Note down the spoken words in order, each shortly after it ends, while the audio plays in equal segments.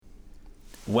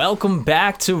Welcome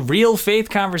back to Real Faith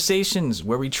Conversations,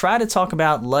 where we try to talk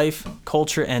about life,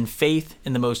 culture, and faith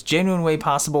in the most genuine way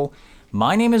possible.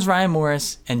 My name is Ryan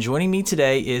Morris, and joining me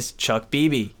today is Chuck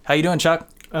Beebe. How you doing, Chuck?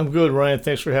 I'm good, Ryan.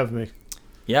 Thanks for having me.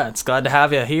 Yeah, it's glad to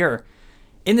have you here.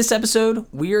 In this episode,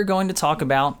 we are going to talk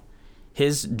about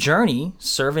his journey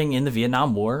serving in the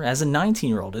Vietnam War as a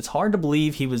 19-year-old. It's hard to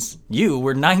believe you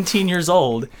were 19 years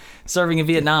old serving in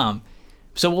Vietnam.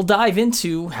 So we'll dive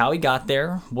into how he got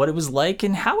there, what it was like,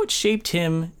 and how it shaped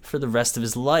him for the rest of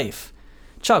his life.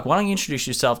 Chuck, why don't you introduce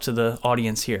yourself to the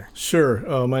audience here?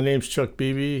 Sure. My name's Chuck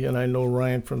Beebe, and I know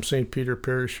Ryan from St. Peter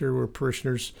Parish here. We're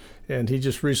parishioners, and he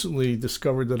just recently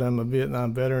discovered that I'm a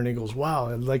Vietnam veteran. He goes, wow,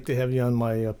 I'd like to have you on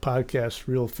my podcast,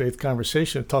 Real Faith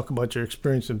Conversation, talk about your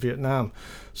experience in Vietnam.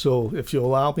 So if you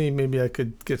allow me, maybe I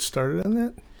could get started on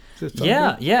that?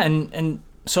 Yeah. And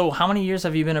so how many years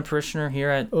have you been a parishioner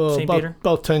here at St. Peter?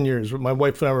 About 10 years. My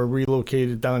wife and I were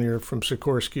relocated down here from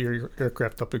Sikorsky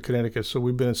Aircraft up in Connecticut, so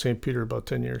we've been in St. Peter about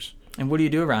 10 years. And what do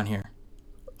you do around here?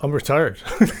 I'm retired.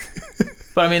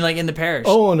 But I mean, like in the parish.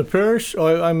 Oh, in the parish?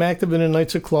 I'm active in the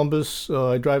Knights of Columbus.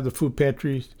 I drive the food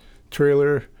pantry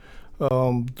trailer, do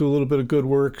a little bit of good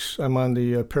works. I'm on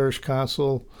the parish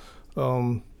council.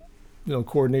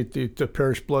 Coordinate the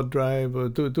parish blood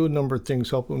drive, do a number of things,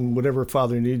 helping whatever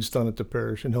father needs done at the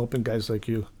parish, and helping guys like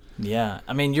you. Yeah,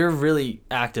 I mean, you're really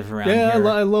active around here. Yeah,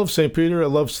 I love St. Peter. I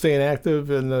love staying active,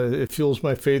 and it fuels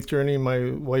my faith journey. My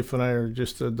wife and I are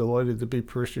just delighted to be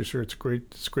parishioners here. It's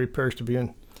a great parish to be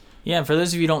in. Yeah, and for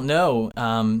those of you who don't know,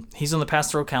 he's on the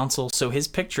pastoral council, so his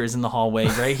picture is in the hallway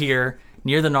right here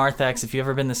near the narthex. If you've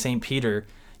ever been to St. Peter,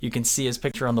 you can see his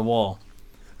picture on the wall.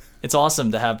 It's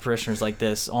awesome to have parishioners like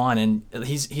this on, and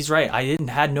he's right. I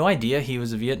had no idea he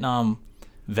was a Vietnam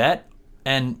vet,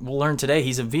 and we'll learn today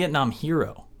he's a Vietnam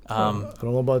hero. I don't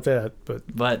know about that,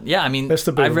 but yeah, I mean, that's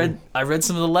the big I read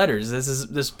some of the letters. This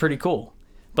is pretty cool.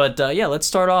 But yeah, let's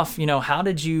start off. How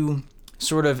did you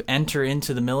sort of enter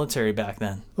into the military back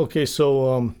then? Okay,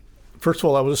 so first of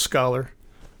all, I was a scholar.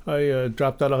 I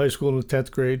dropped out of high school in the 10th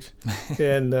grade,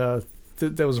 and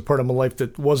that was a part of my life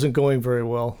that wasn't going very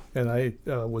well. And I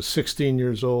was 16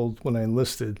 years old when I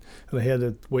enlisted, and I had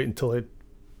to wait until I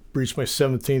reached my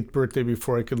 17th birthday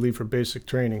before I could leave for basic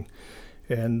training.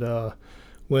 And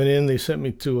went in, they sent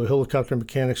me to a helicopter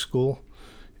mechanic school,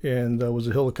 and I was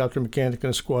a helicopter mechanic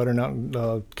in a squadron out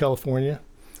in California,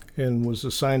 and was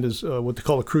assigned as what they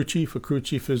call a crew chief. A crew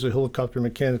chief is a helicopter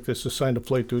mechanic that's assigned to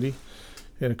flight duty.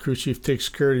 And a crew chief takes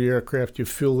care of the aircraft. You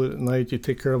fuel it at night. You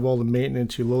take care of all the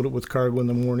maintenance. You load it with cargo in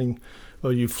the morning.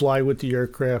 You fly with the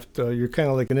aircraft. You're kind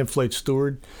of like an in-flight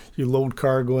steward. You load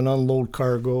cargo and unload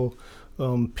cargo,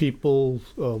 people,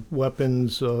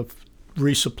 weapons,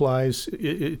 resupplies.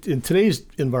 In today's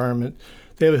environment,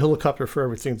 they have a helicopter for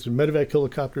everything. There's medevac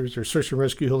helicopters. There's search and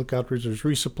rescue helicopters. There's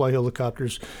resupply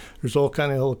helicopters. There's all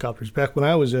kind of helicopters. Back when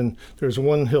I was in, there was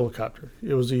one helicopter.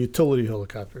 It was a utility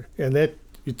helicopter. And that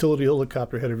utility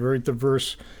helicopter had a very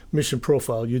diverse mission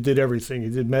profile. You did everything.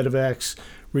 You did medevacs,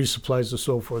 resupplies, and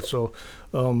so forth. So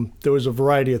there was a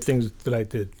variety of things that I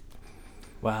did.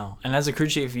 Wow. And as a crew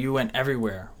chief, you went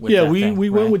everywhere with that thing, we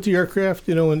right? went with the aircraft.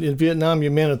 In Vietnam, you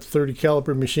man a 30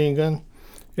 caliber machine gun.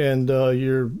 And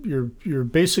your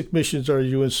basic missions are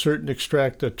you insert and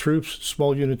extract troops,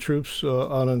 small unit troops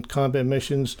on combat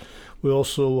missions. We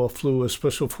also flew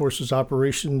Special Forces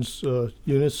operations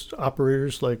units,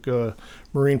 operators like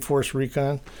Marine Force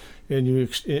Recon, and you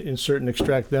insert and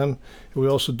extract them. And we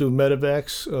also do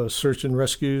medevacs, search and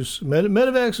rescues.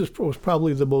 Medevacs was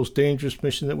probably the most dangerous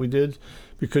mission that we did,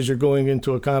 because you're going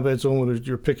into a combat zone where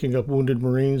you're picking up wounded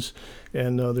Marines,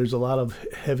 and there's a lot of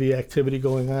heavy activity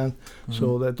going on. Mm-hmm.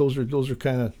 So those are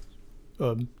kind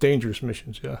of dangerous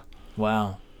missions, yeah.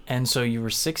 Wow. And so you were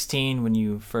 16 when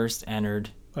you first entered.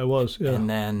 I was, yeah. And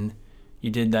then you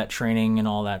did that training and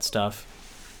all that stuff.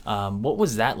 What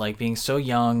was that like, being so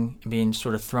young, being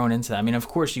sort of thrown into that? I mean, of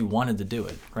course you wanted to do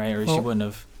it, right? Or else you wouldn't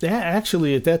have. Yeah,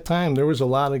 actually, at that time, there was a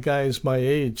lot of guys my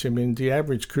age. I mean, the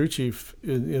average crew chief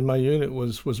in my unit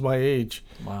was my age.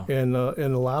 Wow. And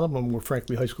a lot of them were,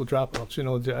 frankly, high school dropouts.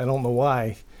 I don't know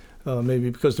why. Maybe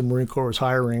because the Marine Corps was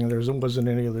hiring and there wasn't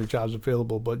any other jobs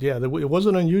available. But, yeah, it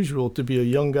wasn't unusual to be a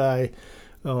young guy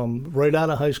right out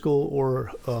of high school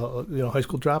or high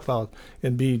school dropout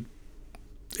and be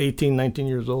 18, 19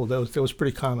 years old. That was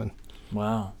pretty common.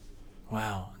 Wow.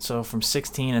 So from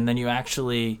 16, and then you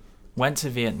actually went to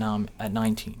Vietnam at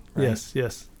 19, right?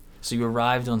 Yes. So you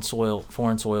arrived on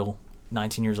foreign soil,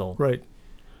 19 years old. Right.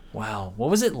 Wow. What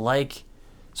was it like,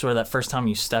 sort of that first time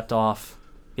you stepped off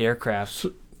the aircraft?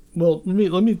 So, well, let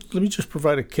me just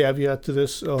provide a caveat to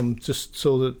this, just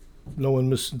so that no one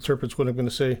misinterprets what I'm going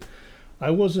to say. I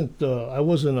wasn't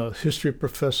a history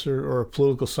professor or a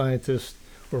political scientist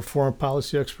or a foreign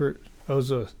policy expert. I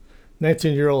was a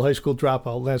 19-year-old high school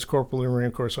dropout, Lance Corporal in the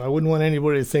Marine Corps. So I wouldn't want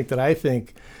anybody to think that I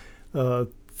think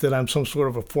that I'm some sort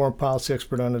of a foreign policy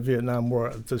expert on the Vietnam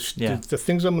War. The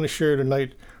things I'm going to share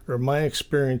tonight are my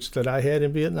experience that I had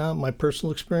in Vietnam, my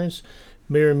personal experience.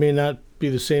 May or may not be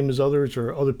the same as others,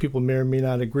 or other people may or may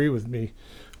not agree with me.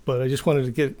 But I just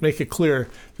wanted to make it clear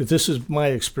that this is my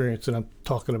experience that I'm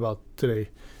talking about today.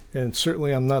 And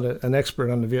certainly I'm not an expert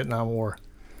on the Vietnam War.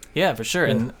 Yeah, for sure.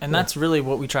 And that's really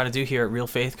what we try to do here at Real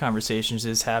Faith Conversations,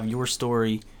 is have your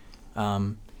story,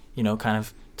 kind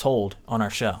of told on our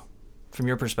show from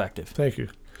your perspective. Thank you.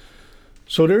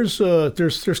 So there's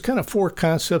kind of four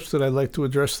concepts that I'd like to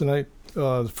address tonight.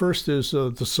 The first is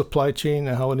the supply chain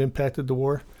and how it impacted the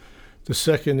war. The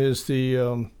second is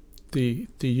the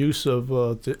use of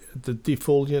the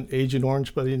defoliant Agent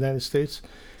Orange by the United States.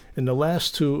 And the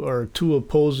last two are two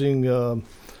opposing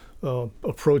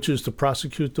approaches to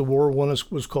prosecute the war. One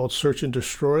was called search and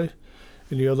destroy,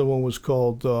 and the other one was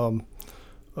called the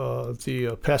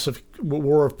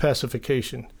War of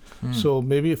Pacification. So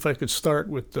maybe if I could start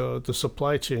with the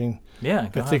supply chain, I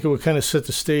think it would kind of set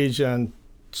the stage on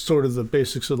sort of the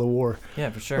basics of the war. Yeah,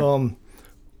 for sure.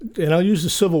 And I'll use the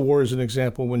Civil War as an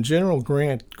example. When General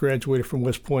Grant graduated from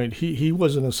West Point, he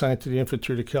wasn't assigned to the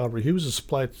infantry or the cavalry. He was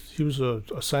assigned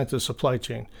to the supply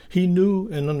chain. He knew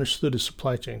and understood the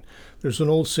supply chain. There's an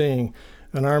old saying,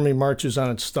 an army marches on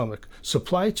its stomach.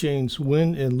 Supply chains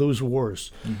win and lose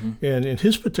wars. Mm-hmm. And in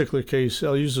his particular case,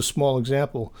 I'll use a small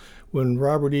example. When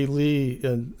Robert E. Lee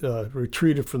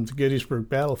retreated from the Gettysburg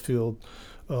battlefield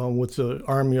with the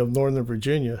Army of Northern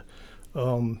Virginia,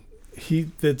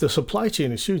 the supply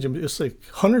chain is huge. I mean, it's like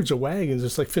hundreds of wagons.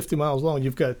 It's like 50 miles long.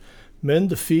 You've got men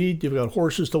to feed. You've got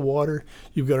horses to water.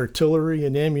 You've got artillery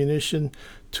and ammunition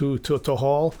to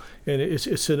haul, and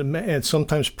and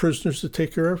sometimes prisoners to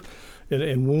take care of,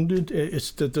 and wounded.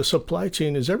 It's the supply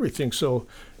chain is everything. So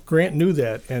Grant knew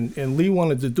that, and Lee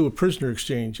wanted to do a prisoner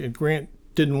exchange, and Grant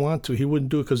didn't want to. He wouldn't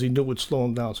do it because he knew it would slow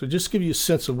him down. So just to give you a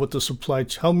sense of what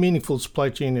how meaningful the supply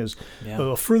chain is.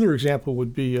 Yeah. A further example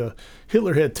would be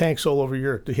Hitler had tanks all over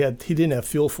Europe. He didn't have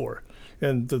fuel for it.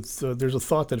 And there's a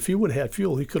thought that if he would have had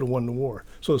fuel, he could have won the war.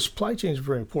 So the supply chain is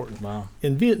very important. Wow.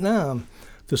 In Vietnam,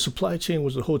 the supply chain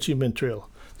was the Ho Chi Minh Trail.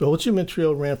 The Ho Chi Minh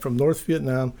Trail ran from North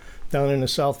Vietnam down into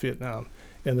South Vietnam.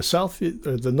 And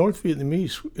the North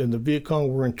Vietnamese and the Viet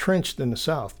Cong were entrenched in the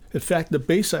south. In fact, the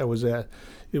base I was at,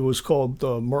 it was called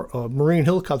Marine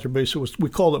Helicopter Base. We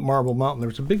called it Marble Mountain. There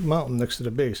was a big mountain next to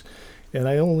the base. And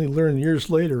I only learned years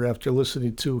later, after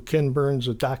listening to Ken Burns'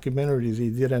 documentary that he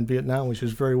did on Vietnam, which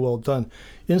is very well done.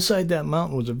 Inside that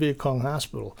mountain was a Viet Cong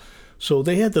hospital. So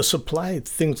they had to supply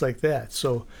things like that.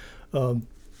 So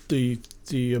the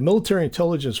military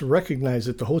intelligence recognized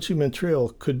that the Ho Chi Minh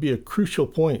Trail could be a crucial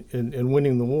point in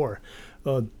winning the war.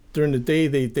 During the day,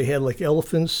 they had like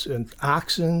elephants and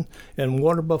oxen and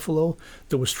water buffalo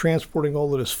that was transporting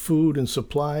all of this food and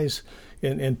supplies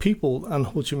and people on the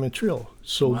Ho Chi Minh Trail.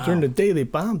 So During the day, they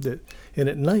bombed it. And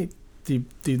at night, the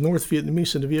North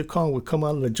Vietnamese and the Viet Cong would come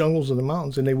out of the jungles and the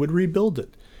mountains, and they would rebuild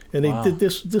it. And they did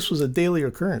this. This was a daily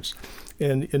occurrence.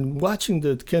 And in watching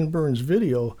the Ken Burns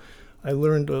video, I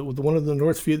learned one of the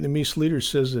North Vietnamese leaders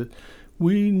says that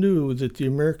we knew that the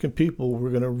American people were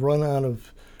going to run out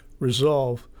of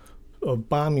resolve of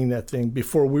bombing that thing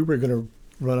before we were going to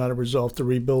run out of resolve to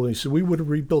rebuild it. He said we would have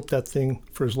rebuilt that thing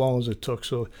for as long as it took.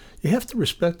 So you have to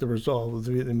respect the resolve of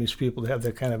the Vietnamese people to have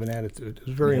that kind of an attitude. It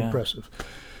was very impressive.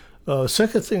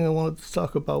 Second thing I wanted to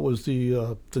talk about was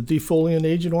the defoliant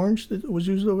Agent Orange that was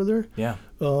used over there. Yeah.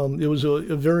 It was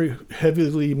a very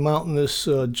heavily mountainous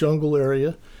jungle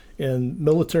area, and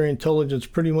military intelligence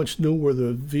pretty much knew where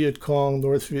the Viet Cong,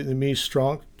 North Vietnamese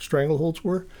strongholds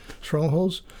were.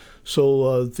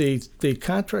 So they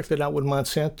contracted out with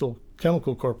Monsanto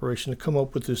Chemical Corporation to come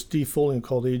up with this defoliant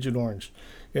called Agent Orange.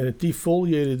 And it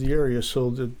defoliated the area so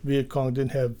the Viet Cong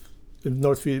the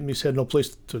North Vietnamese had no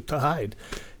place to hide.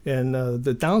 And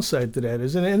the downside to that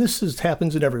is, and this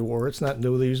happens in every war, it's not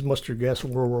new, they used mustard gas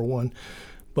in World War I,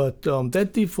 but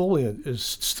that defoliant is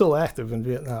still active in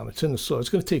Vietnam. It's in the soil. It's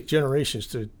going to take generations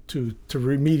to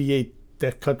remediate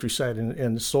that countryside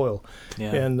and the soil.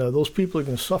 Yeah. And those people are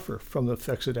going to suffer from the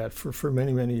effects of that for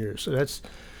many, many years. So that's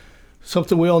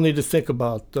something we all need to think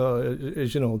about,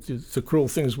 as you know, the cruel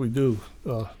things we do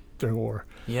during war.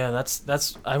 Yeah,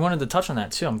 that's. I wanted to touch on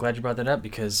that too. I'm glad you brought that up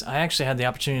because I actually had the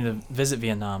opportunity to visit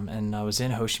Vietnam, and I was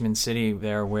in Ho Chi Minh City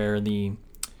there, where the,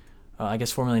 I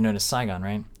guess formerly known as Saigon,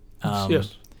 right?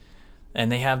 Yes.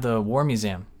 And they have the War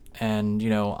Museum, and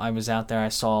I was out there. I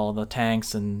saw the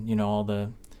tanks and all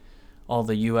all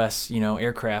the U.S.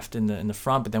 Aircraft in the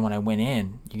front, but then when I went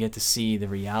in, you get to see the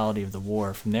reality of the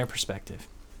war from their perspective.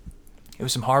 It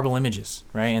was some horrible images,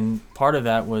 right? And part of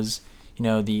that was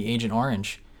the Agent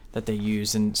Orange that they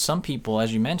used, and some people,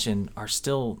 as you mentioned, are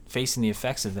still facing the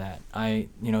effects of that.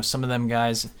 Some of them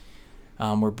guys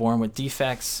were born with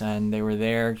defects, and they were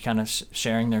there kind of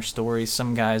sharing their stories.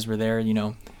 Some guys were there,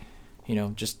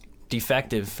 just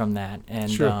defective from that. And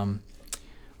Sure.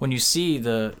 When you see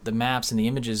the maps and the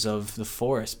images of the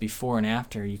forest before and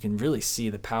after, you can really see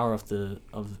the power of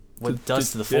what it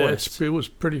does to the forest. It was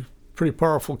pretty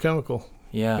powerful chemical.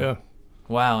 Yeah.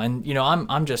 Wow. And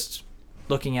I'm just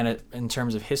looking at it in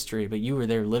terms of history, but you were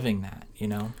there living that.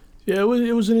 Yeah,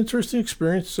 it was an interesting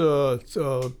experience. I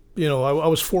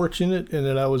was fortunate in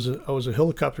that I was a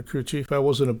helicopter crew chief. I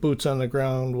wasn't a boots on the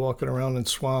ground walking around in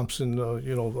swamps and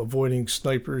avoiding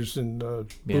snipers and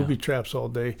booby traps all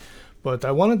day. But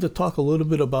I wanted to talk a little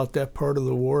bit about that part of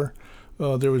the war.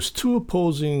 There was two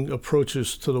opposing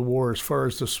approaches to the war as far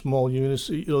as the small units,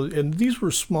 and these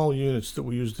were small units that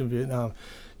we used in Vietnam.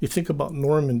 You think about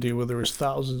Normandy, where there was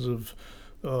thousands of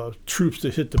troops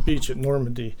that hit the beach at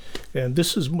Normandy, and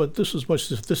this is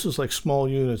like small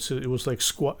units. It was like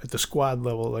at the squad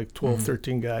level, like 12,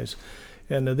 13 guys,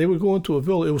 and they would go into a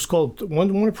village. It was called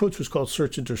one approach was called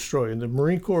search and destroy, and the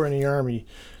Marine Corps and the Army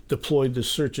deployed the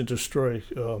search and destroy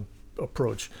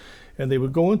approach, and they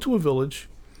would go into a village,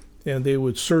 and they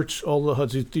would search all the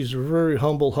huts. These are very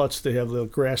humble huts. They have the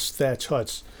grass thatch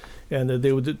huts, and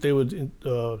they would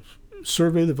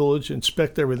survey the village,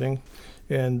 inspect everything.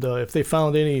 And if they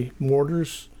found any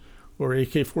mortars or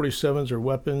AK-47s or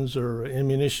weapons or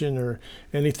ammunition or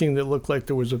anything that looked like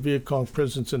there was a Viet Cong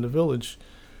presence in the village,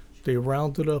 they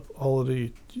rounded up all of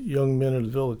the young men in the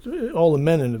village, all the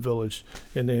men in the village,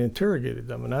 and they interrogated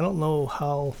them. And I don't know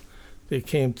how they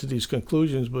came to these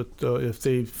conclusions, but if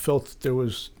they felt that there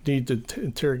was need to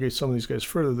interrogate some of these guys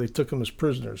further, they took them as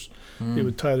prisoners. They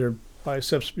would tie their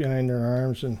biceps behind their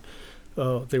arms, and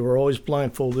they were always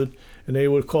blindfolded. And they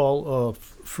would call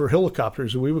for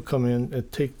helicopters, and we would come in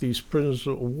and take these prisoners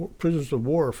of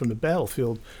war from the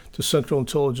battlefield to Central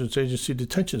Intelligence Agency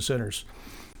detention centers.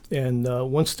 And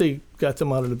once they got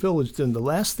them out of the village, then the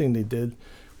last thing they did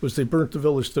was they burnt the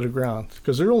village to the ground,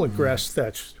 because they're only grass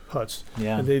thatched huts.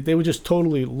 Yeah. And they would just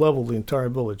totally level the entire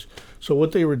village. So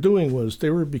what they were doing was they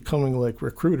were becoming like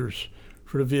recruiters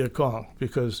for the Viet Cong,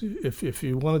 because if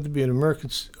you wanted to be a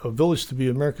village to be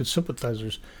American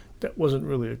sympathizers, that wasn't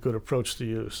really a good approach to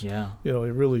use. Yeah. It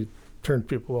really turned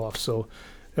people off. So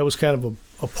that was kind of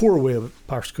a poor way of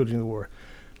prosecuting the war.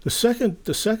 The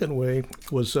second way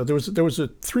was there was a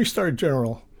 3-star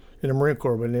general in the Marine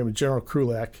Corps by the name of General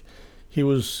Krulak. He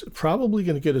was probably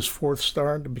going to get his 4th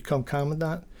star to become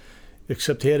commandant,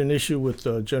 except he had an issue with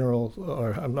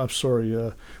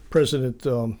President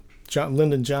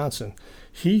Lyndon Johnson.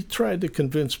 He tried to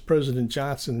convince President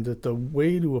Johnson that the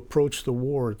way to approach the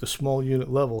war at the small unit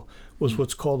level was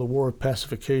what's called a war of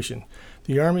pacification.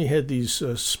 The Army had these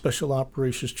special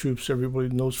operations troops. Everybody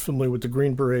knows, familiar with the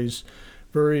Green Berets,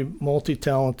 very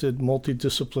multi-talented,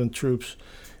 multi-disciplined troops,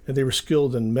 and they were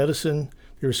skilled in medicine.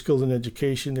 They were skilled in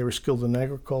education. They were skilled in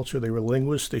agriculture. They were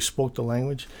linguists. They spoke the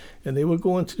language. And they would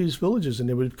go into these villages, and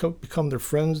they would become their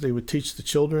friends. They would teach the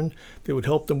children. They would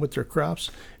help them with their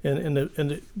crops. And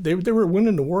they were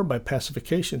winning the war by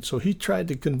pacification. So he tried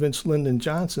to convince Lyndon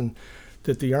Johnson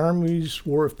that the Army's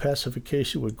war of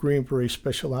pacification with Green Beret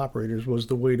special operators was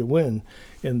the way to win.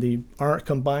 And the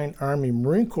combined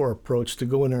Army-Marine Corps approach to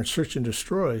go in there and search and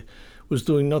destroy was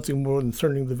doing nothing more than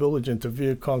turning the village into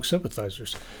Viet Cong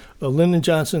sympathizers. Lyndon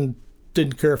Johnson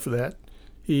didn't care for that.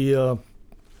 He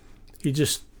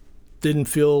just didn't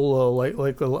feel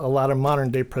like a lot of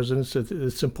modern day presidents that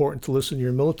it's important to listen to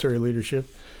your military leadership.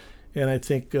 And I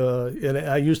think, and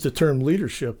I use the term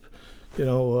leadership,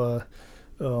 I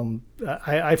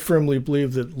firmly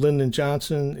believe that Lyndon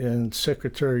Johnson and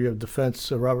Secretary of Defense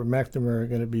Robert McNamara are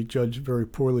going to be judged very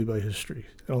poorly by history.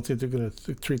 I don't think they're going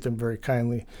to treat them very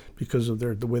kindly because of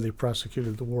the way they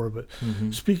prosecuted the war. But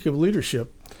Speaking of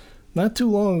leadership, not too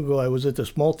long ago I was at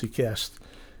this multicast,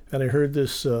 and I heard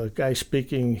this guy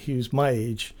speaking. He was my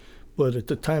age, but at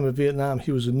the time of Vietnam,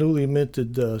 he was a newly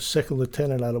minted second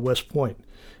lieutenant out of West Point,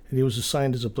 and he was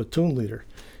assigned as a platoon leader.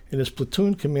 And his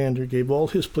platoon commander gave all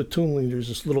his platoon leaders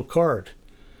this little card,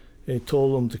 and he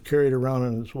told them to carry it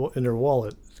around in their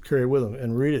wallet, carry it with them,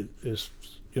 and read it as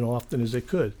often as they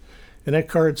could. And that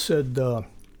card said, "A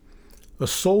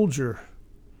soldier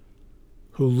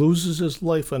who loses his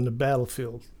life on the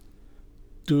battlefield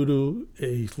due to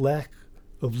a lack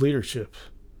of leadership,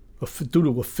 due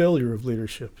to a failure of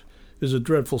leadership, is a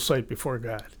dreadful sight before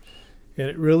God." And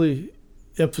it really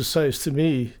emphasized to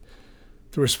me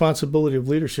the responsibility of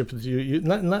leadership at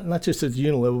not just at the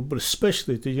unit level, but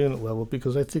especially at the unit level,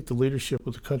 because I think the leadership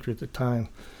of the country at the time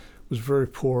was very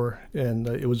poor, and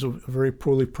it was a very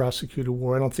poorly prosecuted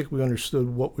war. I don't think we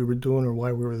understood what we were doing or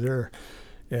why we were there,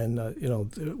 and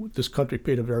this country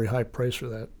paid a very high price for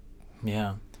that.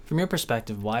 Yeah. From your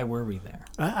perspective, why were we there?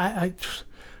 I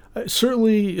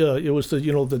certainly it was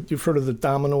you've heard of the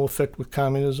domino effect with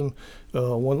communism.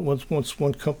 Once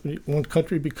one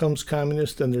country becomes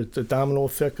communist, then there's the domino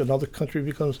effect. Another country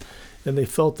becomes, and they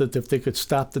felt that if they could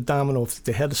stop the domino, if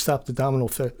they had to stop the domino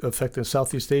effect in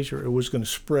Southeast Asia, it was going to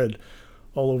spread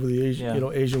all over the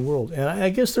Asian world. And I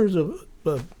guess there's an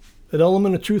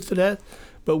element of truth to that.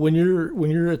 But when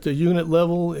you're at the unit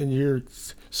level and you're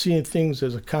seeing things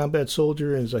as a combat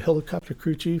soldier and as a helicopter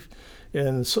crew chief,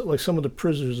 and like some of the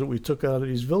prisoners that we took out of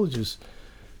these villages,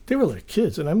 they were like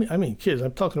kids. And I mean kids.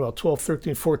 I'm talking about 12,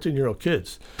 13, 14-year-old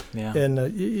kids. Yeah.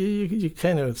 And you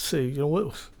kind of say,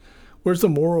 where's the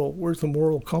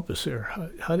moral compass here?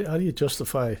 How do you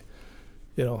justify,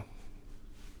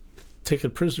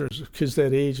 taking prisoners, kids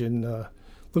that age, and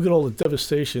look at all the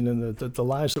devastation and the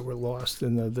lives that were lost,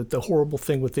 and the horrible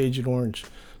thing with Agent Orange.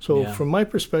 So from my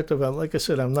perspective, like I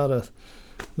said, I'm not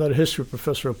a history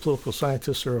professor, a political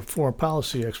scientist, or a foreign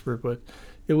policy expert, but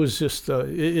it was just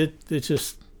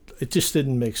it just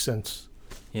didn't make sense.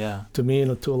 Yeah. To me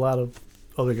and to a lot of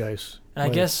other guys.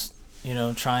 And I guess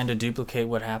trying to duplicate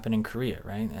what happened in Korea,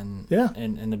 right? And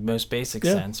in the most basic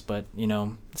sense, but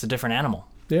it's a different animal.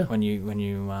 Yeah. When you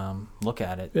look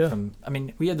at it,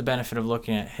 we had the benefit of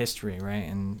looking at history, right,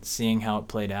 and seeing how it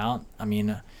played out. I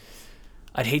mean,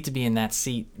 I'd hate to be in that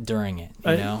seat during it.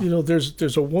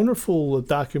 There's a wonderful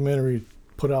documentary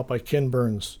put out by Ken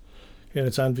Burns, and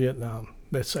it's on Vietnam.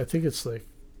 I think it's like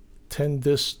 10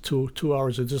 discs, 2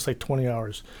 hours. It's just like 20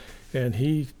 hours, and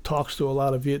he talks to a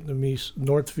lot of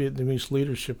North Vietnamese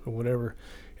leadership and whatever.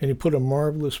 And he put a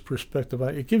marvelous perspective on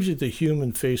it. It gives you the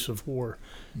human face of war.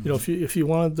 Mm-hmm. If you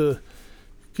wanted to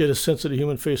get a sense of the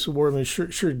human face of war, I mean,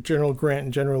 sure, General Grant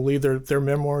and General Lee, their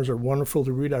memoirs are wonderful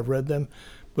to read. I've read them.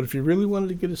 But if you really wanted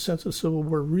to get a sense of Civil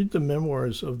War, read the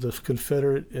memoirs of the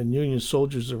Confederate and Union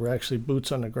soldiers that were actually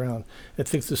boots on the ground. I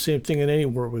think the same thing in any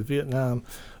war with Vietnam.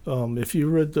 If you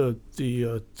read the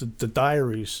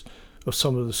diaries of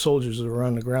some of the soldiers that were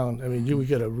on the ground, I mean, you would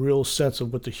get a real sense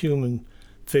of what the human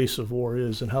face of war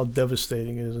is and how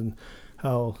devastating it is, and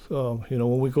how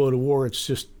when we go to war, it's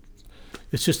just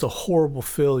a horrible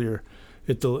failure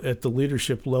at the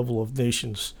leadership level of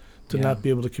nations to not be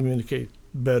able to communicate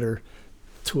better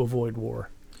to avoid war.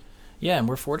 Yeah, and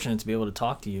we're fortunate to be able to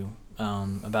talk to you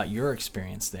about your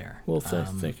experience there. Well,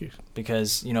 thank you.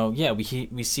 Because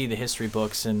we see the history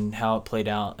books and how it played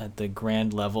out at the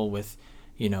grand level with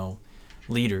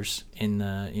leaders in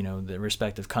the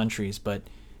respective countries, but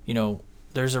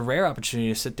there's a rare opportunity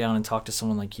to sit down and talk to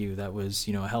someone like you that was,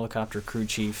 a helicopter crew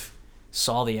chief,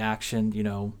 saw the action,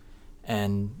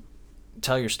 and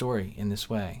tell your story in this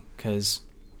way. Because,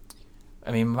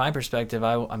 my perspective,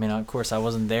 of course, I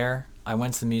wasn't there. I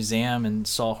went to the museum and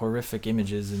saw horrific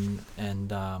images, and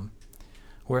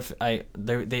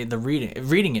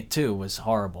reading it too was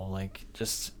horrible. Like,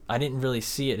 just I didn't really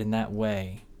see it in that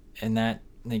way, and that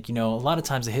a lot of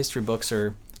times the history books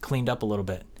are cleaned up a little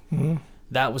bit. Mm-hmm.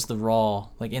 That was the raw,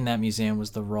 like in that museum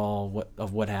was the raw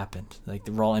of what happened, like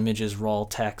the raw images, raw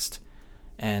text,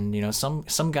 and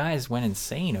some guys went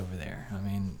insane over there.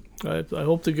 I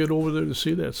hope to get over there to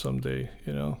see that someday.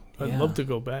 I'd love to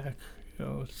go back.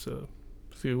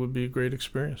 It would be a great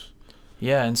experience.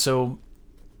 Yeah, and so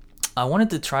I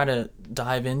wanted to try to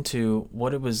dive into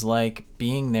what it was like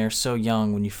being there so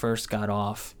young when you first got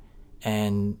off,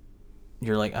 and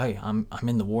you're like, hey, I'm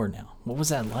in the war now. What was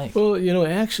that like? Well,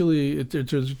 actually,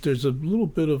 there's a little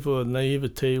bit of a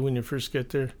naivete when you first get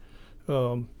there.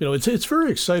 It's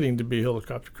very exciting to be a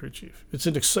helicopter crew chief. It's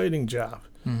an exciting job.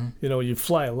 Mm-hmm. You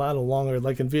fly a lot longer.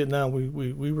 Like in Vietnam,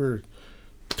 we were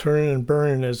turning and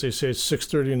burning, as they say, at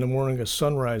 6:30 in the morning at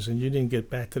sunrise, and you didn't get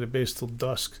back to the base till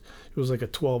dusk. It was like a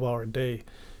 12-hour day,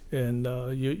 and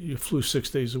you flew 6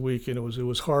 days a week, and it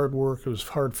was hard work. It was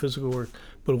hard physical work,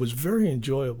 but it was very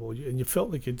enjoyable, and you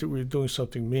felt like you were doing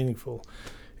something meaningful.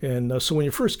 And so when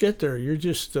you first get there, you're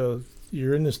just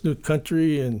you're in this new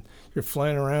country, and you're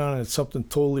flying around, and it's something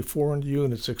totally foreign to you,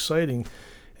 and it's exciting.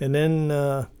 And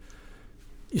then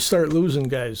you start losing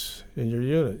guys in your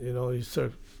unit. You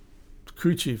start, the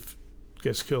crew chief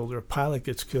gets killed, or a pilot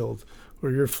gets killed,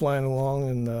 or you're flying along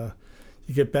and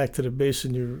you get back to the base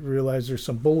and you realize there's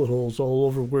some bullet holes all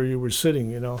over where you were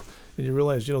sitting, and you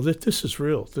realize, this is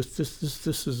real. This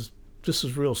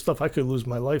is real stuff. I could lose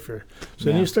my life here. So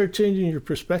then you start changing your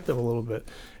perspective a little bit.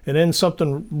 And then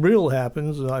something real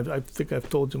happens. And I think I've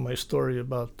told you my story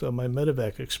about my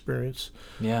medevac experience.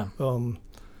 Yeah.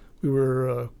 We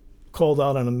were called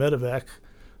out on a medevac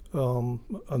on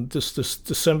this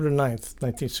December 9th,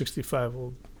 1965.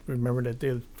 I'll remember that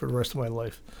day for the rest of my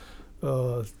life.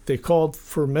 They called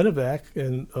for medevac,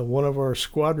 and one of our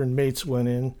squadron mates went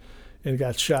in and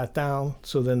got shot down.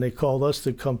 So then they called us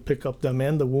to come pick up them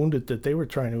and the wounded that they were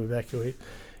trying to evacuate.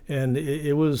 And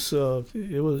it was a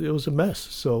mess.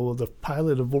 So the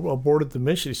pilot aborted the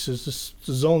mission. He says,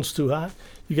 the zone's too hot.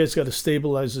 You guys got to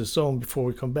stabilize this zone before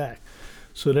we come back.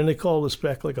 So then they called us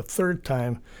back like a third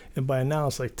time, and by now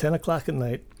it's like 10 o'clock at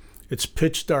night. It's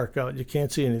pitch dark out. You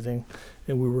can't see anything.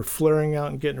 And we were flaring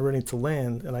out and getting ready to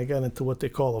land, and I got into what they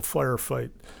call a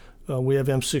firefight. We have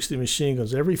M60 machine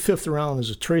guns. Every fifth round is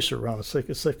a tracer round.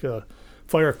 It's like a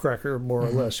firecracker, more or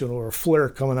less, or a flare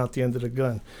coming out the end of the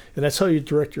gun. And that's how you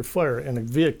direct your fire. And the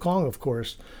Viet Cong, of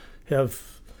course,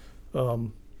 have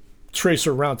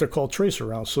tracer rounds. They're called tracer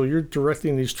rounds. So you're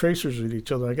directing these tracers at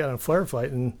each other. I got in a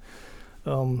firefight, and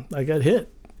I got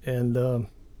hit. And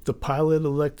the pilot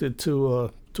elected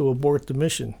to abort the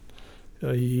mission.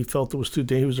 He felt it was too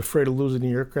dangerous. He was afraid of losing the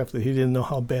aircraft, that he didn't know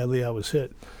how badly I was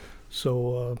hit.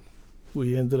 So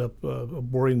we ended up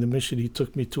aborting the mission. He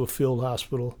took me to a field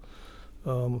hospital.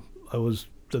 The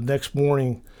next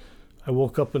morning, I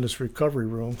woke up in this recovery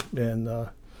room, and I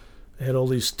had all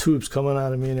these tubes coming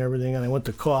out of me and everything, and I went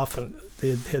to cough, and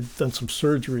they had done some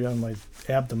surgery on my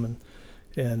abdomen.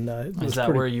 And is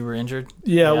that where you were injured?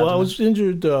 Yeah, well, I was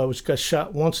injured. I got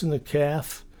shot once in the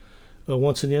calf,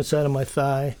 once in the inside of my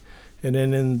thigh, and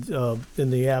then in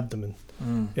the abdomen.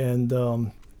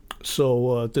 And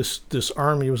so this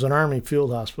Army, it was an Army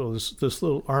field hospital. This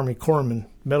little Army corpsman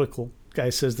medical guy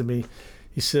says to me,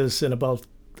 he says, in about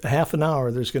a half an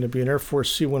hour, there's going to be an Air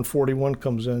Force C-141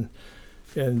 comes in,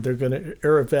 and they're going to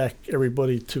air evac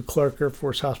everybody to Clark Air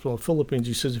Force Hospital in the Philippines.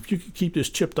 He says, if you could keep this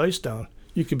chipped ice down,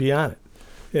 you could be on it.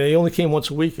 And he only came once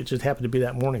a week. It just happened to be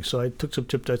that morning. So I took some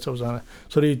chipped ice. I was on it.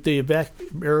 So they air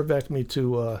evac me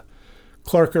to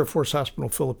Clark Air Force Hospital in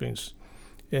the Philippines.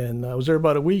 And I was there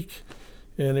about a week,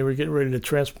 and they were getting ready to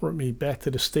transport me back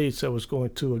to the States. I was going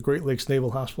to a Great Lakes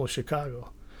Naval Hospital in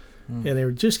Chicago. And they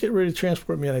were just getting ready to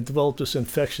transport me, and I developed this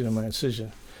infection in my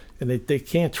incision. And they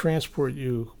can't transport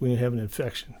you when you have an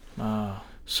infection.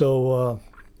 So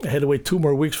I had to wait 2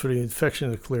 more weeks for the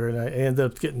infection to clear, and I ended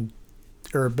up getting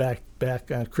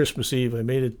back on Christmas Eve. I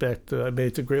made it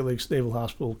to Great Lakes Naval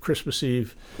Hospital Christmas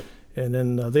Eve. And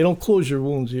then they don't close your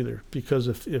wounds either, because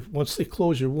if once they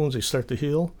close your wounds, they start to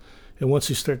heal. And once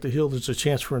they start to heal, there's a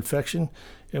chance for infection.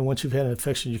 And once you've had an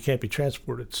infection, you can't be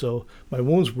transported. So my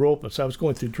wounds were open. So I was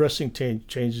going through dressing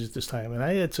changes at this time. And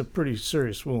I had some pretty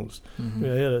serious wounds. I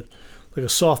had a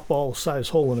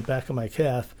softball-sized hole in the back of my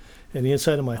calf. And the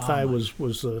inside of my thigh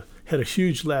had a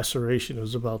huge laceration. It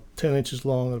was about 10 inches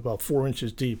long and about 4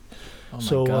 inches deep.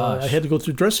 I had to go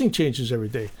through dressing changes every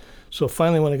day. So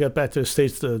finally, when I got back to the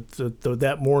States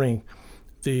that morning,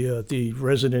 the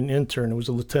resident intern, it was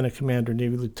a lieutenant commander,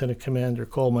 Navy lieutenant commander,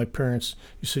 called my parents.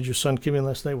 He said, your son came in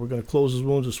last night. We're going to close his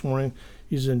wounds this morning.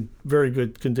 He's in very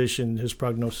good condition. His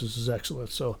prognosis is excellent.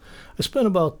 So I spent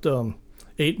about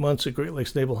 8 months at Great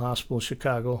Lakes Naval Hospital in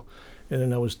Chicago, and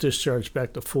then I was discharged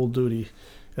back to full duty.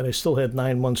 And I still had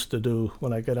 9 months to do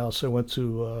when I got out. So I went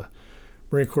to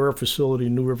Marine Corps Air Facility,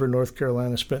 New River, North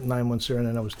Carolina, spent 9 months there, and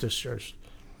then I was discharged.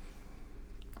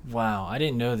 Wow, I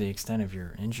didn't know the extent of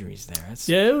your injuries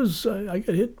there. It was. I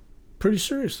got hit pretty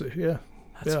seriously. Yeah,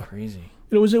 that's crazy.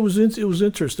 It was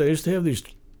interesting. I used to have these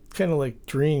kind of like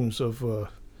dreams of.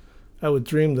 I would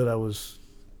dream that I was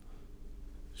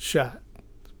shot,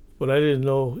 but I didn't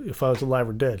know if I was alive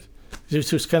or dead.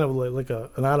 It was kind of like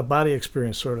an out of body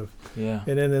experience, sort of. Yeah.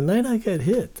 And then the night I got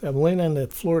hit, I'm laying on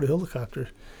that floor of the helicopter,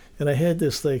 and I had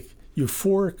this like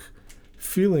euphoric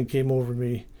feeling came over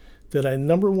me that I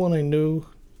knew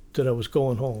that I was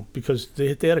going home, because they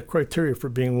had a criteria for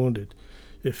being wounded.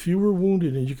 If you were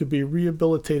wounded and you could be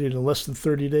rehabilitated in less than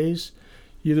 30 days,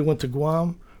 you either went to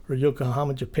Guam or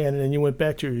Yokohama, Japan, and then you went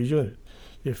back to your unit.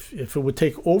 If it would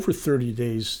take over 30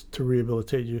 days to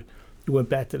rehabilitate you, you went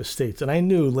back to the States. And I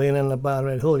knew, laying on the bottom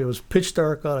of that hill, it was pitch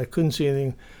dark out, I couldn't see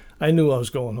anything. I knew I was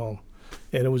going home.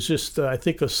 And it was just, I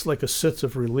think, like a sense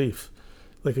of relief,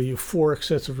 like a euphoric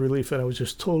sense of relief, and I was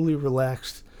just totally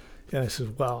relaxed. And I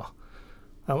said, wow,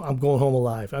 I'm going home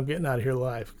alive. I'm getting out of here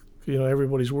alive.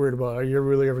 Everybody's worried about, are you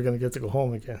really ever going to get to go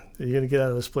home again? Are you going to get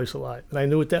out of this place alive? And I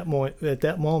knew at that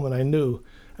moment, I knew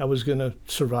I was going to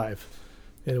survive.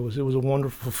 And it was a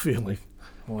wonderful feeling.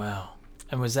 Wow.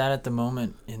 And was that at the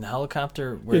moment in the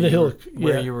helicopter where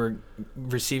you were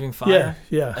receiving fire?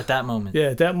 Yeah. At that moment? Yeah,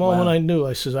 at that moment I knew.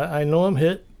 I said, I know I'm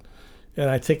hit. and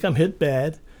I think I'm hit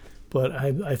bad, but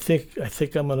I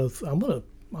think I'm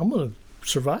gonna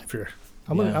survive here.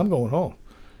 I'm going home.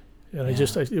 And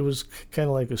it was kind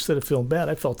of like, instead of feeling bad,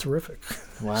 I felt terrific.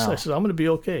 Wow. So I said, I'm going to be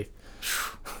okay.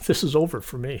 This is over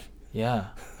for me. Yeah.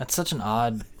 That's such an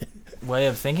odd way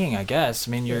of thinking, I guess.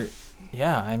 I mean,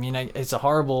 it's a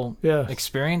horrible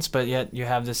experience, but yet you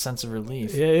have this sense of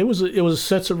relief. Yeah, it was a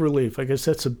sense of relief. I guess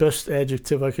that's the best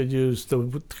adjective I could use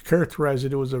to characterize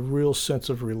it. It was a real sense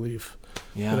of relief.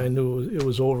 Yeah. And I knew it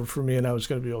was over for me and I was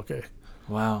going to be okay.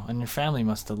 Wow. And your family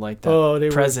must have liked that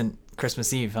present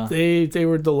Christmas Eve, huh? They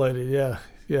were delighted, yeah.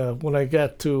 Yeah, when I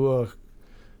got to,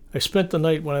 I spent the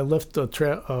night, when I left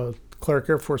Clark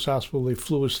Air Force Hospital, they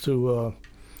flew us to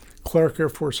Clark Air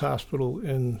Force Hospital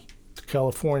in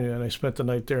California, and I spent the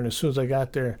night there. And as soon as I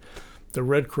got there, the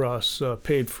Red Cross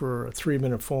paid for a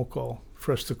 3-minute phone call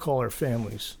for us to call our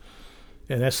families.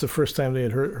 And that's the first time they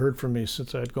had heard from me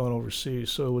since I had gone overseas.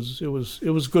 So it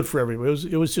was good for everybody.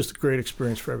 It was just a great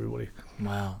experience for everybody.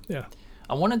 Wow. Yeah.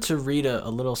 I wanted to read a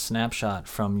little snapshot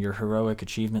from your heroic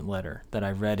achievement letter that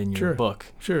I read in your book.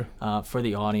 Sure. For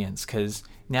the audience, because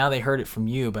now they heard it from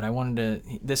you, but I wanted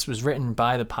to. This was written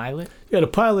by the pilot. Yeah, the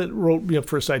pilot wrote me up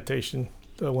for a citation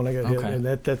when I got hit, and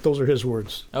those are his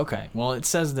words. Okay. Well, it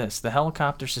says this: the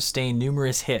helicopter sustained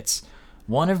numerous hits,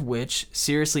 one of which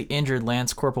seriously injured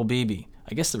Lance Corporal Beebe.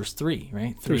 I guess there was 3,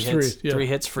 right? 3 hits. 3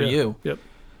 hits for you. Yep.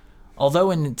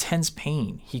 Although in intense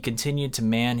pain, he continued to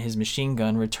man his machine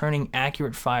gun, returning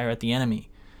accurate fire at the enemy.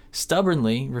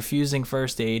 Stubbornly refusing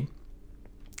first aid,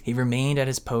 he remained at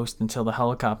his post until the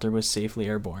helicopter was safely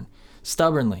airborne.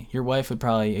 Stubbornly. Your wife would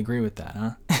probably agree with that,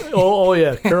 huh? Oh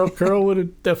yeah. Carol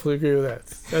would definitely agree with that.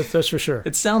 That's for sure.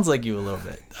 It sounds like you a little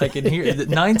bit. I can hear the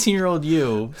 19-year-old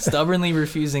you stubbornly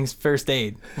refusing first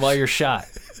aid while you're shot.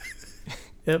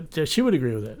 Yep, she would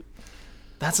agree with that.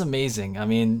 That's amazing. I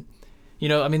mean,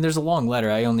 there's a long letter.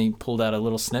 I only pulled out a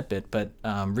little snippet, but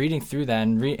reading through that,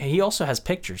 and he also has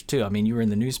pictures too. I mean, you were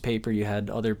in the newspaper. You had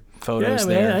other photos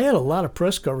there. I had a lot of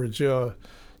press coverage.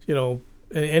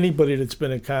 Anybody that's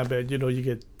been in combat, you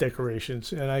get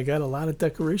decorations, and I got a lot of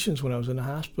decorations when I was in the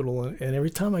hospital. And every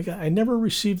time I never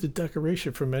received a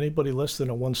decoration from anybody less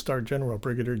than a 1-star general,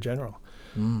 brigadier general.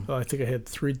 I think I had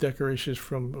 3 decorations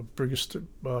from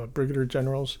brigadier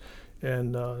generals,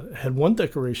 and had 1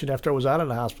 decoration after I was out of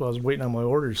the hospital. I was waiting on my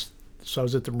orders, so I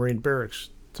was at the Marine barracks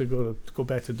to go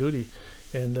back to duty,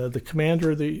 and the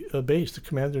commander of the base, the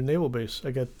commander of the naval base,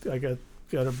 I got a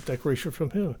decoration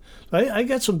from him. I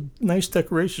got some nice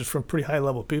decorations from pretty high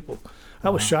level people. I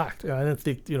was shocked. I didn't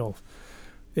think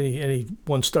any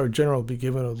 1-star general would be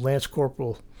given a Lance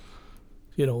Corporal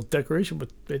decoration,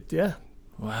 but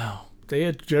Wow. They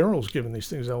had generals giving these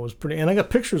things. And I got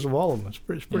pictures of all of them.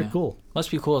 It's pretty cool. Must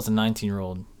be cool as a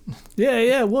 19-year-old.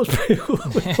 Yeah, it was pretty cool.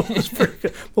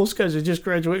 Most guys are just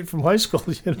graduating from high school.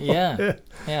 Yeah,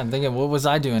 I'm thinking, what was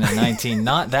I doing at 19?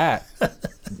 Not that.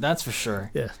 That's for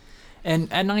sure. Yeah.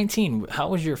 And at 19, how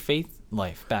was your faith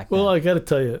life back then? Well, I got to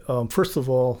tell you, first of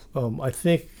all,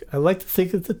 I like to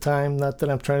think at the time, not that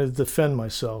I'm trying to defend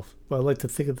myself, but I like to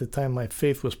think at the time my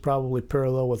faith was probably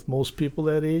parallel with most people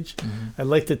that age. Mm-hmm. I'd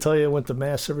like to tell you I went to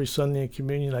Mass every Sunday in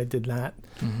communion. I did not.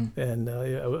 Mm-hmm. And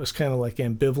I was kind of like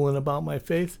ambivalent about my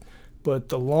faith. But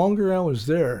the longer I was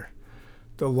there,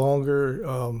 the longer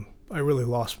I really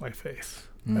lost my faith.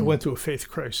 Mm. I went through a faith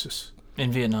crisis.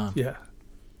 In Vietnam? Yeah.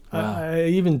 Wow. I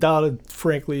even doubted,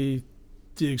 frankly,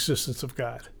 the existence of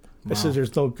God. Wow. I said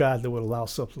there's no God that would allow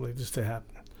something like this to happen.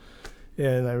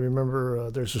 And I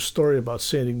remember there's a story about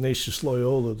St. Ignatius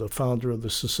Loyola, the founder of the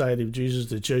Society of Jesus,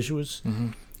 the Jesuits. Mm-hmm.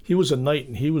 He was a knight,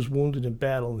 and he was wounded in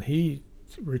battle, and he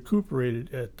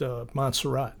recuperated at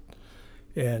Montserrat.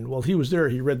 And while he was there,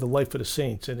 he read the Life of the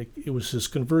Saints, and it was his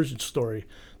conversion story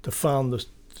to found the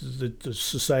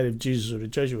Society of Jesus, or the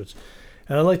Jesuits.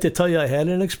 And I'd like to tell you I had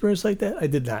an experience like that. I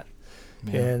did not.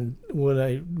 Yeah. And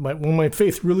when my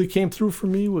faith really came through for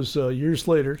me was years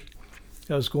later.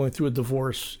 I was going through a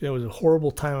divorce. It was a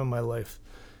horrible time in my life.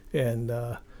 And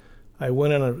I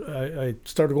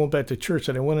started going back to church,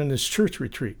 and I went on this church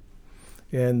retreat.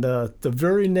 And the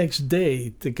very next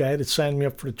day, the guy that signed me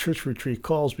up for the church retreat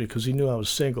calls me because he knew I was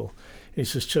single. And he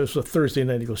says, Chuck, it was a Thursday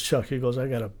night. He goes, Chuck, I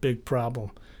got a big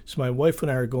problem. So my wife and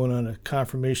I are going on a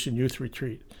confirmation youth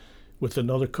retreat with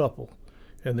another couple.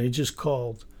 And they just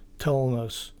called telling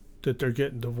us that they're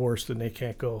getting divorced and they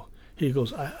can't go. He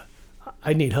goes,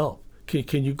 I need help.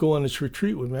 Can you go on this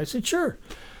retreat with me? I said, sure.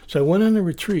 So I went on a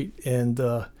retreat, and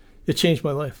it changed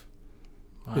my life.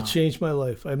 Wow. It changed my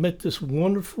life. I met this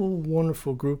wonderful,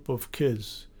 wonderful group of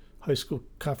kids, high school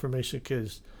confirmation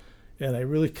kids, and I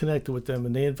really connected with them.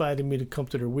 And they invited me to come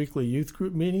to their weekly youth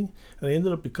group meeting, and I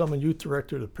ended up becoming youth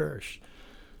director of the parish.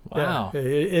 Wow. Yeah,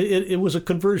 it was a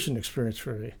conversion experience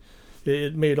for me.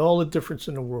 It made all the difference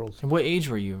in the world. And what age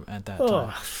were you at that time?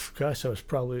 Oh, gosh, I was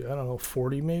probably, I don't know,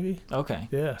 40 maybe. Okay.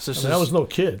 Yeah. So I was no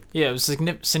kid. Yeah, it was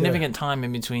significant time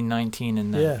in between 19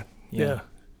 and then. Yeah.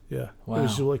 Wow. It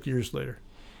was like years later.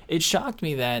 It shocked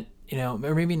me that,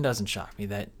 or maybe it doesn't shock me,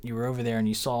 that you were over there and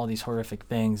you saw all these horrific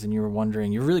things and you were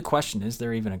wondering, you really questioned, is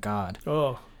there even a God?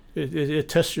 Oh, it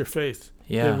tests your faith.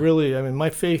 Yeah. It really, I mean,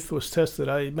 my faith was tested.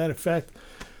 Matter of fact,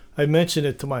 I mentioned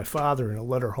it to my father in a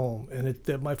letter home, and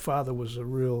that my father was a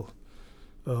real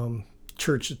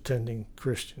church-attending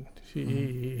Christian.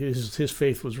 His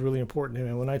faith was really important to him.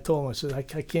 And when I told him, I said, I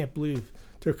can't believe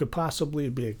there could possibly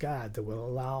be a God that will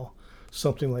allow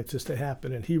something like this to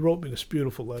happen. And he wrote me this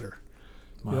beautiful letter,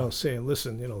 Wow. saying,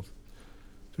 listen,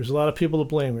 there's a lot of people to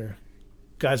blame here.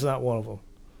 God's not one of them.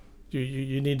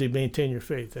 You need to maintain your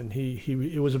faith. And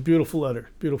it was a beautiful letter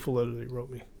that he wrote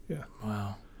me. Yeah.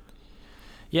 Wow.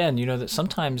 Yeah, and that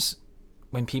sometimes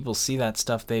when people see that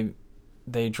stuff,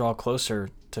 they draw closer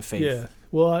to faith. Yeah.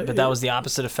 Well, but that was the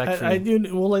opposite effect for you.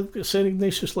 Well, like St.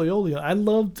 Ignatius Loyola, I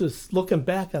love to, looking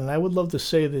back on it, I would love to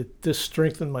say that this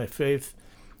strengthened my faith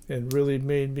and really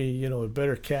made me, a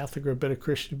better Catholic or a better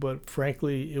Christian. But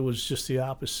frankly, it was just the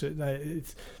opposite. And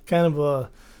it's kind of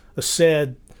a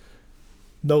sad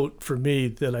note for me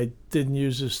that I didn't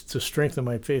use this to strengthen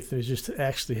my faith. It just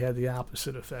actually had the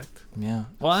opposite effect. Yeah.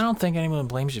 Well, I don't think anyone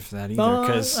blames you for that either. No,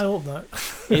 because I hope not.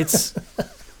 It's,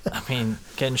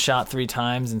 getting shot 3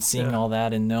 times and seeing all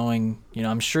that and knowing,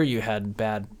 I'm sure you had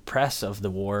bad press of the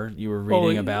war you were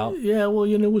reading about. Yeah, well,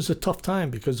 it was a tough time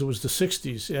because it was the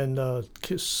 60s, and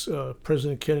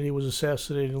President Kennedy was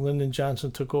assassinated, and Lyndon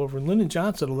Johnson took over. And Lyndon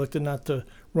Johnson elected not to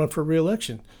run for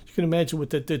re-election. You can imagine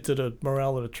what that did to the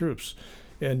morale of the troops.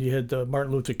 And you had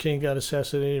Martin Luther King got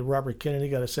assassinated, Robert Kennedy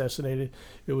got assassinated.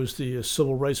 It was the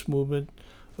civil rights movement.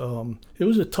 It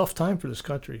was a tough time for this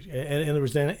country, and there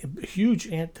was a huge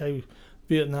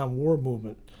anti-Vietnam War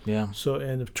movement. Yeah. So,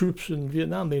 and the troops in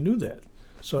Vietnam, they knew that.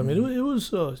 So I mean, it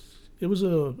was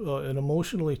an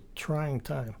emotionally trying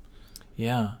time.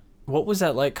 Yeah. What was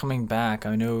that like coming back?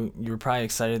 I know you were probably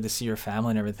excited to see your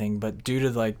family and everything, but due to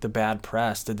the bad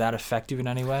press, did that affect you in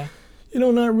any way?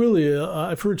 Not really.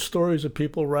 I've heard stories of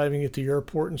people arriving at the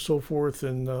airport and so forth,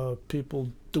 and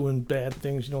people doing bad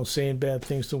things, saying bad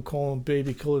things, don't call them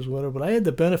baby killers, whatever. But I had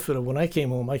the benefit of when I came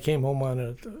home on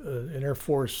an Air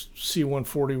Force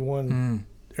C-141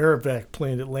 Aerovac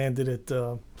plane that landed at,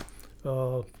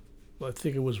 I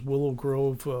think it was Willow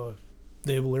Grove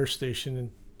Naval Air Station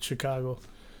in Chicago.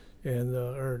 And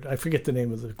or I forget the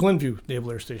name of the Glenview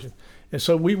Naval Air Station. And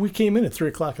so we came in at 3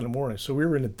 o'clock in the morning. So we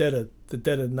were in the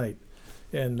dead of night.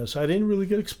 And so I didn't really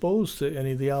get exposed to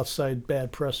any of the outside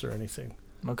bad press or anything.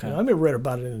 Okay. I never read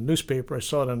about it in the newspaper. I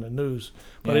saw it on the news.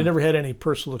 But I never had any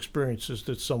personal experiences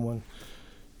that someone,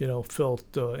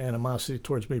 felt animosity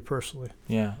towards me personally.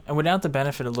 Yeah. And without the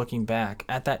benefit of looking back,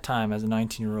 at that time as a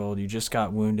 19-year-old, you just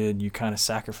got wounded. You kind of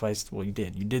sacrificed, well, you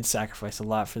did. You did sacrifice a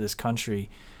lot for this country.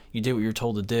 You did what you were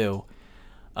told to do.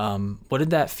 What did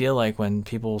that feel like when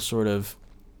people sort of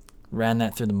ran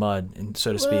that through the mud, and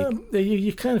so to speak?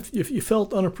 You kind of you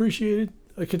felt unappreciated.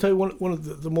 I can tell you one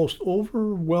of the most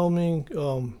overwhelming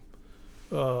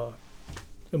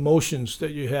emotions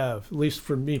that you have, at least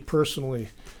for me personally.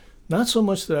 Not so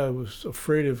much that I was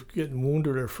afraid of getting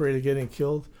wounded or afraid of getting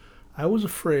killed. I was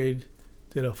afraid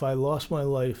that if I lost my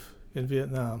life in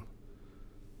Vietnam,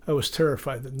 I was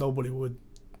terrified that nobody would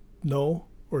know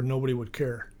or nobody would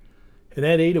care. And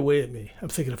that ate away at me. I'm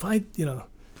thinking, if I,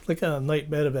 like on a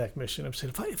night medevac mission, I'm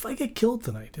saying, if I get killed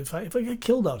tonight, if I get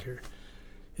killed out here,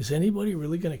 is anybody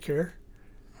really going to care?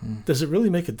 Does it really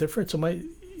make a difference? Am I,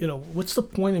 what's the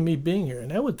point of me being here?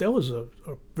 And that was a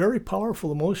very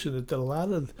powerful emotion that a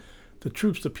lot of the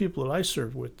troops, the people that I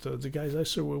served with, the guys I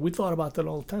served with, we thought about that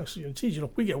all the time. So, geez,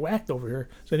 if we get whacked over here,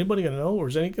 is anybody going to know, or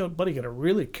is anybody going to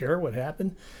really care what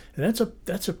happened? And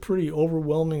that's a pretty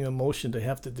overwhelming emotion to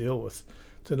have to deal with,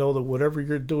 to know that whatever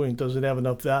you're doing doesn't have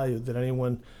enough value that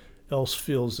anyone else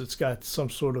feels it's got some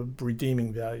sort of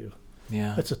redeeming value.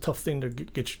 Yeah. That's a tough thing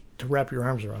to wrap your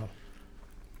arms around.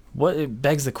 It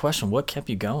begs the question, what kept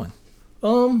you going?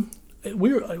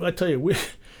 I tell you,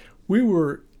 we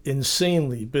were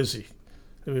insanely busy.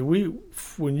 I mean,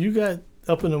 when you got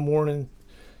up in the morning,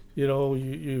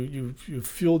 you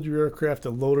fueled your aircraft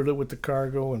and loaded it with the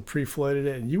cargo and pre-flighted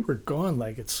it, and you were gone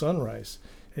like at sunrise.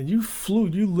 And you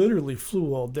literally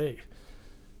flew all day.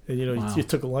 And, Wow. you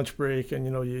took a lunch break, and,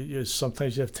 you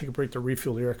sometimes you have to take a break to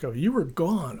refuel the aircraft. You were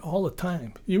gone all the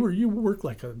time. You worked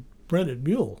like a rented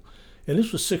mule. And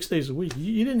this was 6 days a week.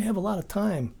 You didn't have a lot of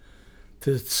time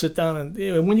to sit down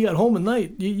and when you got home at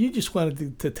night, you just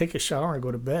wanted to take a shower and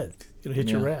go to bed, hit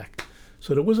your rack.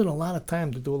 So there wasn't a lot of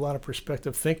time to do a lot of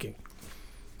perspective thinking.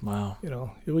 Wow.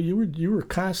 You were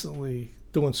constantly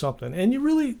doing something, and you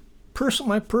really,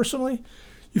 personally,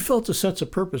 you felt a sense of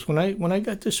purpose. When I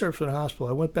got discharged from the hospital,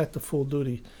 I went back to full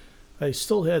duty. I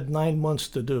still had 9 months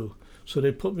to do. So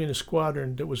they put me in a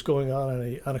squadron that was going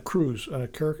on a cruise, on a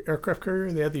aircraft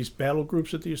carrier. They had these battle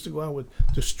groups that they used to go on with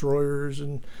destroyers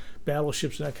and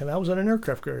battleships and that kind of. I was on an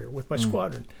aircraft carrier with my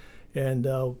squadron. And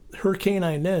Hurricane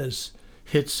Inez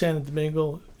hit San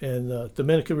Domingo and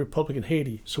Dominican Republic and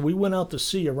Haiti. So we went out to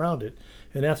sea around it.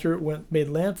 And after it made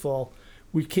landfall,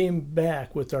 we came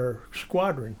back with our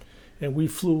squadron. And we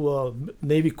flew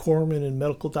Navy corpsmen and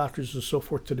medical doctors and so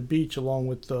forth to the beach, along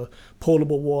with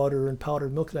potable water and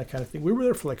powdered milk and that kind of thing. We were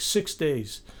there for like 6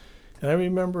 days. And I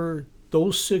remember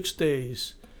those 6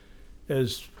 days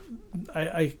as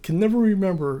I can never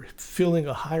remember feeling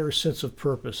a higher sense of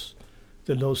purpose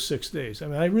than those 6 days. I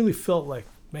mean, I really felt like,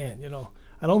 man,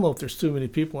 I don't know if there's too many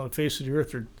people on the face of the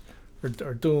earth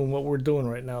are doing what we're doing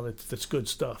right now that's good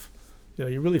stuff.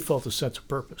 You really felt a sense of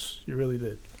purpose. You really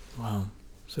did. Wow.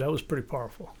 So that was pretty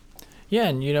powerful. Yeah,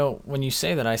 and when you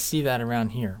say that, I see that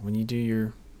around here when you do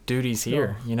your duties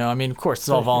here. I mean, of course, it's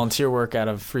all volunteer work out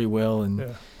of free will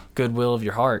and goodwill of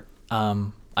your heart.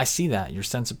 I see that, your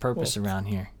sense of purpose around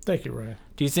here. Thank you, Ryan.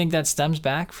 Do you think that stems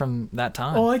back from that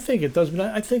time? Oh, I think it does.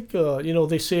 But I think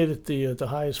they say that the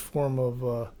highest form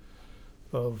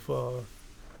of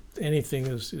anything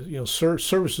is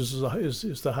services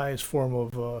is the highest form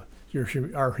of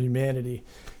our humanity.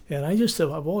 And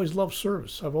I've always loved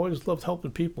service. I've always loved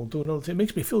helping people, doing other things. It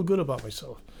makes me feel good about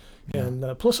myself. Yeah.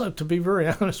 And plus, to be very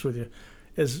honest with you,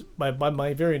 by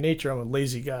my very nature, I'm a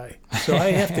lazy guy. So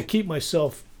I have to keep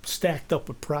myself stacked up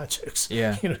with projects.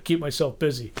 Yeah. Keep myself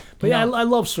busy. But I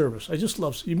love service. I just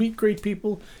love. You meet great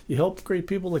people. You help great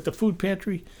people, like the food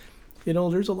pantry.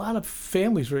 There's a lot of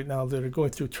families right now that are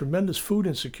going through tremendous food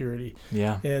insecurity.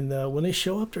 Yeah. And when they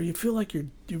show up there, you feel like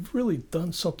you've really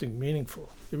done something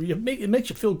meaningful. It makes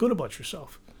you feel good about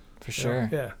yourself. For sure.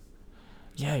 Yeah.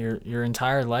 Yeah, your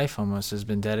entire life almost has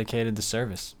been dedicated to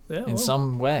service in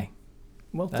some way.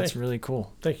 Well, that's really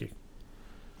cool. Thank you.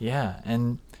 Yeah,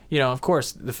 and of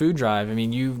course, the food drive. I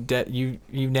mean, you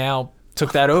now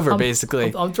took that over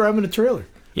basically. I'm driving a trailer.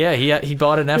 Yeah, he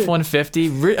bought an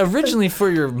F-150 originally for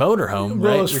your motorhome,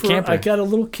 right? Your camper. I got a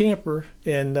little camper,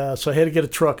 and so I had to get a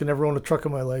truck. I never owned a truck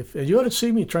in my life. And you ought to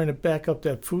see me trying to back up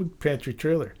that food pantry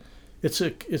trailer. It's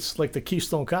like the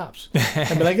Keystone Cops.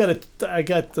 I mean, I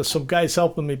got some guys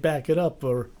helping me back it up,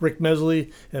 or Rick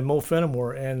Mesley and Mo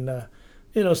Fenimore, and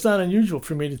it's not unusual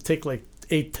for me to take like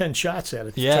 8-10 shots at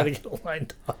it to try to get it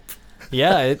lined up.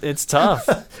 Yeah, it's tough.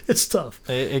 It's tough.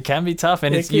 It can be tough,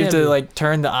 and you have to like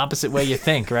turn the opposite way you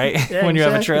think, right? Yeah, when you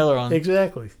have a trailer on.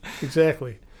 Exactly.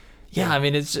 Yeah, I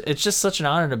mean, it's just such an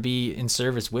honor to be in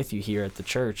service with you here at the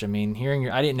church. I mean,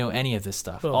 I didn't know any of this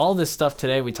stuff. All this stuff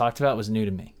today we talked about was new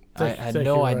to me. I had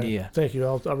no idea. Thank you.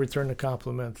 I'll return the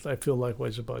compliment. I feel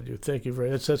likewise about you. Thank you very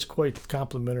much. That's quite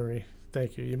complimentary.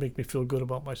 Thank you. You make me feel good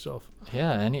about myself.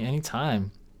 Yeah, any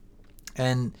time.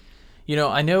 And,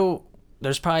 I know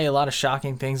there's probably a lot of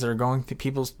shocking things that are going through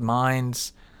people's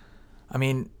minds. I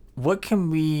mean, what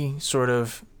can we sort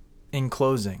of, in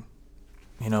closing,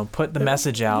 put the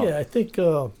message out? Yeah, I think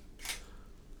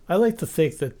I like to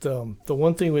think that the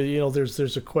one thing with,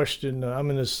 there's a question. I'm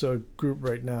in this group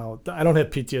right now. I don't have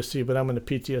PTSD, but I'm in a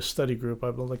PTS study group.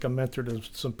 I'm like a mentor to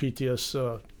some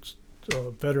PTS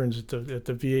veterans at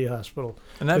the VA hospital.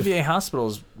 And that VA hospital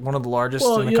is one of the largest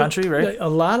in the country, right? A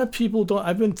lot of people don't.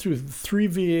 I've been through 3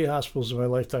 VA hospitals in my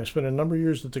lifetime. I spent a number of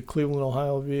years at the Cleveland,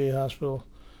 Ohio VA hospital.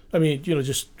 I mean,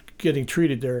 just getting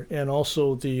treated there, and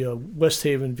also the West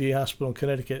Haven VA hospital in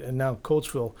Connecticut, and now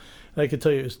Coatesville. And I can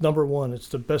tell you, it's number 1. It's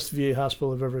the best VA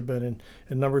hospital I've ever been in.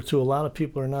 And number 2, a lot of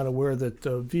people are not aware that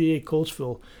VA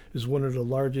Coatesville is one of the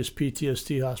largest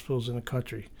PTSD hospitals in the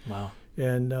country. Wow.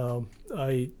 And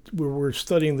we're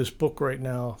studying this book right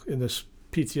now in this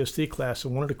PTSD class,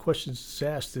 and one of the questions it's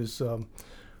asked is,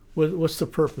 what's the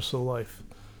purpose of life?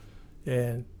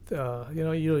 And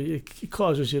it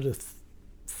causes you to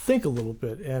think a little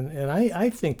bit. And I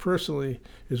think personally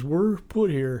is we're put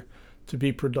here to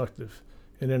be productive.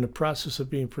 And in the process of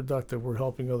being productive, we're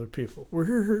helping other people. We're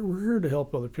here to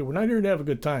help other people. We're not here to have a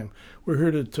good time. We're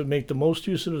here to make the most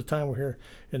use of the time we're here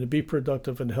and to be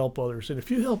productive and help others. And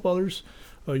if you help others,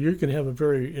 you're going to have a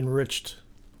very enriched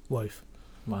life.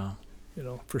 Wow.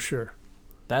 For sure.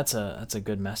 That's a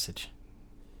good message.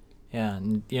 Yeah,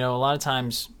 and a lot of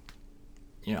times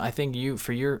I think you,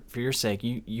 for your sake,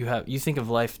 you think of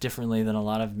life differently than a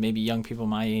lot of maybe young people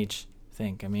my age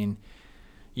think. I mean,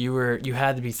 you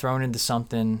had to be thrown into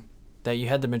something that you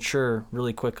had to mature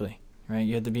really quickly, right?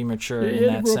 You had to be mature in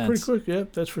that sense. Pretty quick, yeah,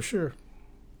 that's for sure.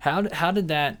 How did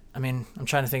that? I mean, I'm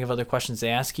trying to think of other questions to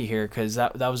ask you here, because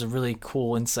that was a really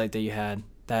cool insight that you had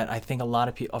that I think a lot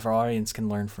of people of our audience can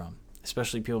learn from,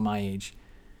 especially people my age.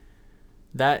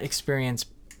 That experience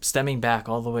stemming back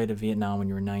all the way to Vietnam when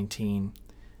you were 19,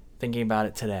 thinking about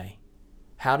it today,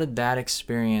 how did that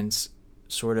experience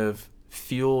sort of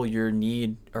fuel your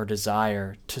need or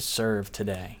desire to serve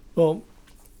today? Well,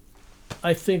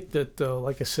 I think that,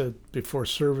 like I said before,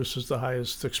 service is the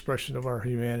highest expression of our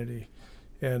humanity.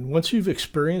 And once you've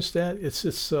experienced that,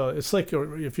 it's like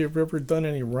if you've ever done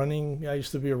any running. I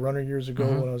used to be a runner years ago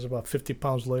when I was about 50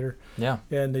 pounds lighter. Yeah.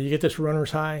 And you get this runner's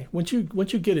high. Once you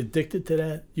get addicted to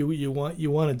that, you want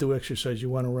to do exercise. You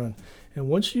want to run. And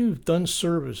once you've done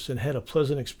service and had a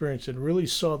pleasant experience and really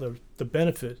saw the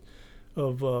benefit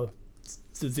of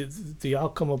the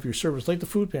outcome of your service, like the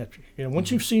food pantry. Once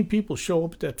you've seen people show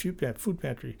up at that food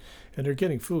pantry and they're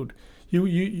getting food,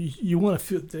 you want to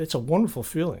feel it's a wonderful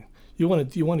feeling. You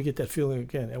want to get that feeling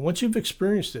again. And once you've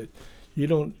experienced it, you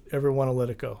don't ever want to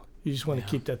let it go. You just want to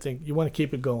keep that thing. You want to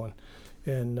keep it going.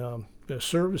 And the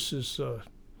service is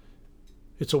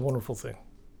it's a wonderful thing.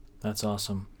 That's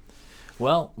awesome.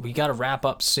 Well, we got to wrap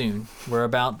up soon. We're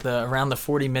about around the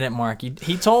 40-minute mark.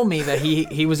 He told me that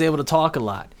he was able to talk a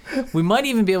lot. We might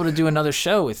even be able to do another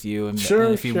show with you, and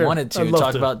if you wanted to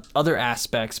talk about other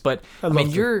aspects. But I mean,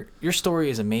 your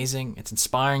story is amazing. It's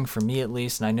inspiring for me, at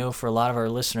least, and I know for a lot of our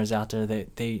listeners out there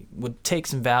that they would take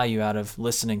some value out of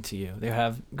listening to you. They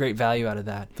have great value out of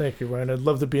that. Thank you, Ryan. I'd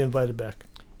love to be invited back.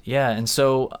 Yeah, and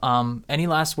so any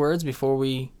last words before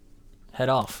we head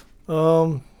off?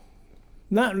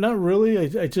 Not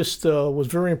really. I just was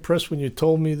very impressed when you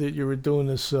told me that you were doing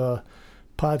this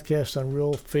podcast on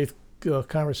Real Faith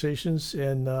Conversations,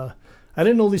 and I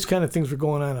didn't know these kind of things were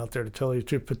going on out there, to tell you the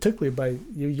truth, particularly by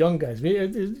you young guys. I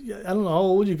don't know how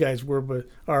old you guys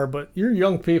but you're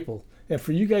young people. And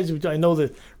for you guys, I know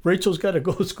that Rachel's got to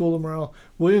go to school tomorrow,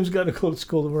 William's got to go to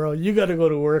school tomorrow, you got to go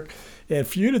to work. And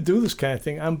for you to do this kind of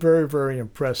thing, I'm very, very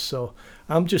impressed. So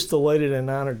I'm just delighted and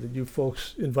honored that you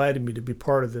folks invited me to be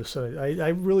part of this. I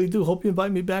really do hope you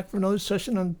invite me back for another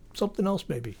session on something else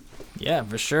maybe. Yeah,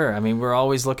 for sure. I mean, we're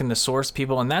always looking to source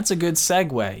people, and that's a good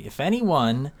segue. If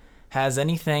anyone has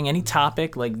anything, any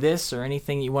topic like this or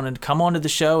anything you wanted to come onto the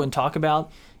show and talk about,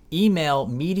 email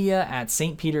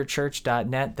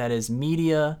media@stpeterchurch.net. That is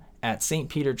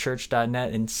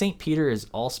media@stpeterchurch.net, and St. Peter is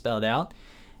all spelled out.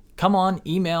 Come on,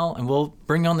 email, and we'll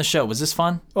bring you on the show. Was this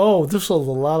fun? Oh, this was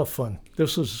a lot of fun.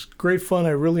 This was great fun. I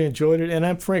really enjoyed it, and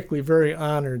I'm frankly very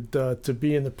honored to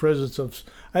be in the presence of.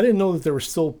 I didn't know that there were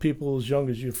still people as young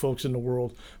as you folks in the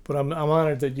world, but I'm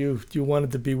honored that you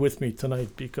wanted to be with me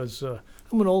tonight, because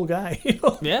I'm an old guy.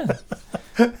 Yeah,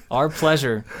 our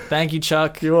pleasure. Thank you,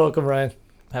 Chuck. You're welcome, Ryan.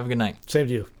 Have a good night. Same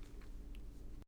to you.